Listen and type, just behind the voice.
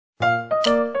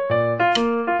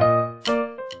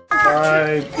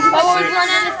5, Oh, we're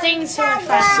running out of things so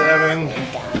fast. 7,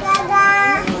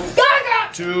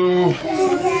 2,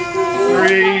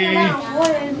 3.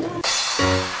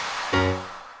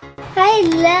 I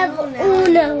love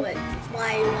Uno.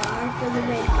 Why you are for the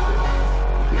red.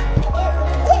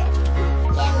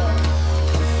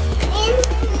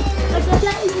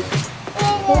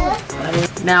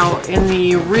 Now, in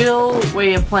the real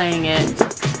way of playing it,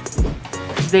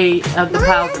 the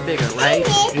piles are bigger, right?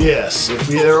 Yes, if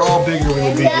they're all bigger, we're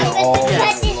going to be here all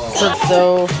day long.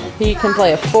 So he can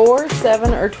play a 4,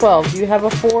 7, or 12. Do you have a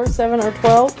 4, 7, or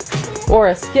 12? Or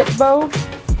a SkipBo?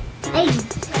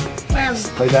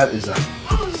 Play that is a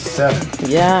 7.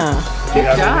 Yeah. Do you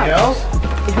have anything else?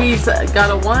 He's got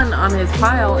a 1 on his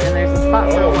pile, and there's a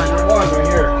spot for a 1. One right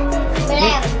here.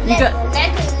 You got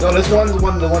No, this one's the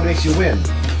one that makes you win.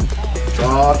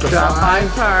 Draw the 5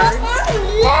 cards.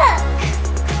 Look!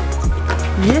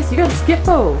 Yes, you got a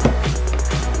SkipBo.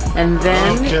 And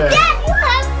then... Okay. Dad, you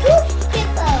have 2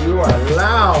 SkipBos. You are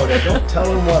loud. Don't tell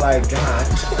them what I got.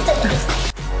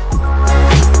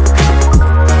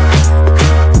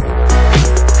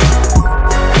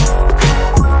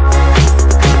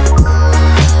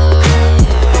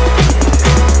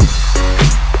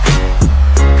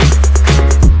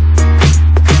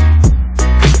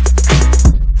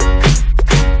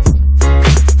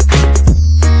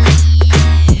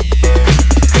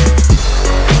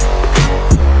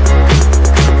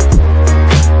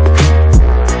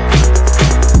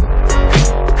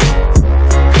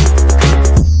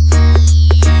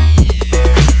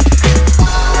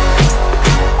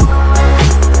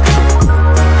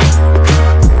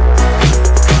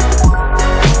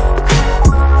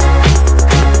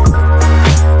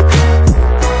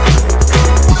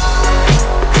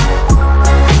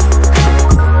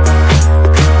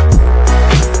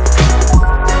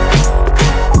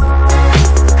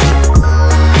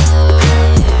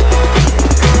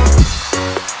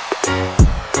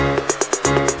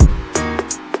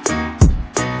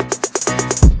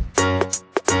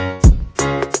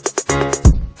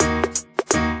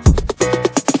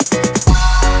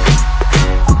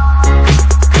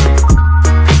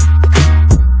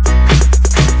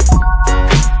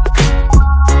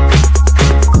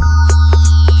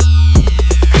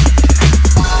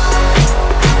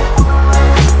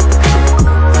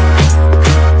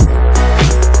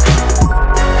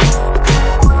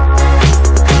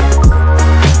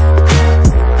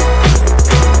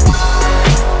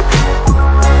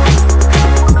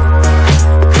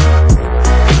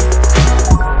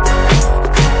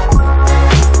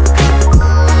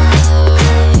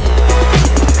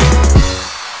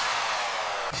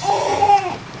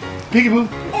 Peekaboo.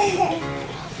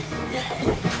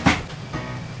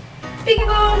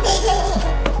 Peekaboo.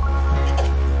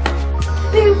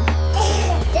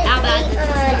 How bad is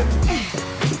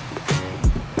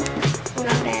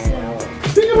Not bad at all.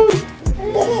 Peekaboo.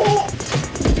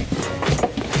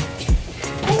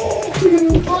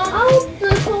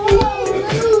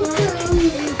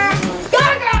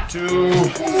 2,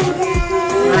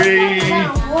 3.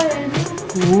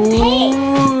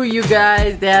 Ooh, you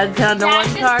guys, Dad's down to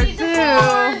 1 card too.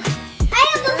 I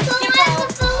have a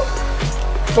full.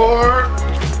 4,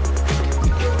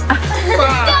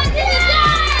 5.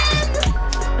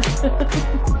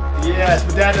 Yes,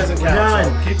 but that doesn't count. Done.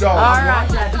 So keep going. All right.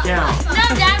 Count. No,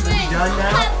 Dad wins. Done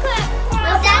now?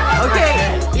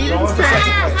 Okay, Going for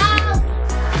second place.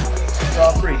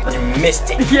 Draw 3. You missed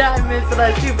it. Yeah, I missed it. I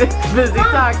was too busy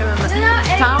talking.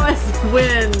 Thomas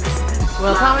wins.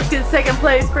 Well, Thomas gets second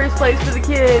place, first place for the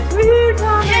kids. Woo,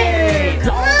 Thomas!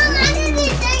 Mom, I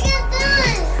didn't think it's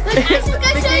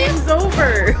done. The game's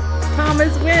over.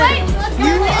 Thomas wins.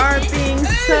 You are being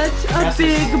such a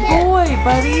big boy,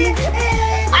 buddy.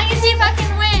 I can see if I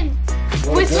can win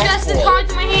with just the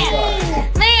cards in my hand.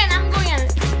 Man, I'm going at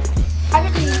it.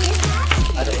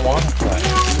 I just want to play.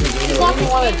 You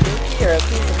want a dookie or a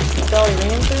piece of Jolly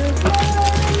Rancher?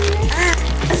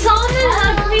 Solomon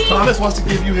hugged me. Thomas wants to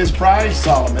give you his prize,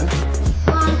 Solomon.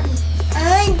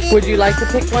 Would you like to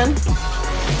pick one?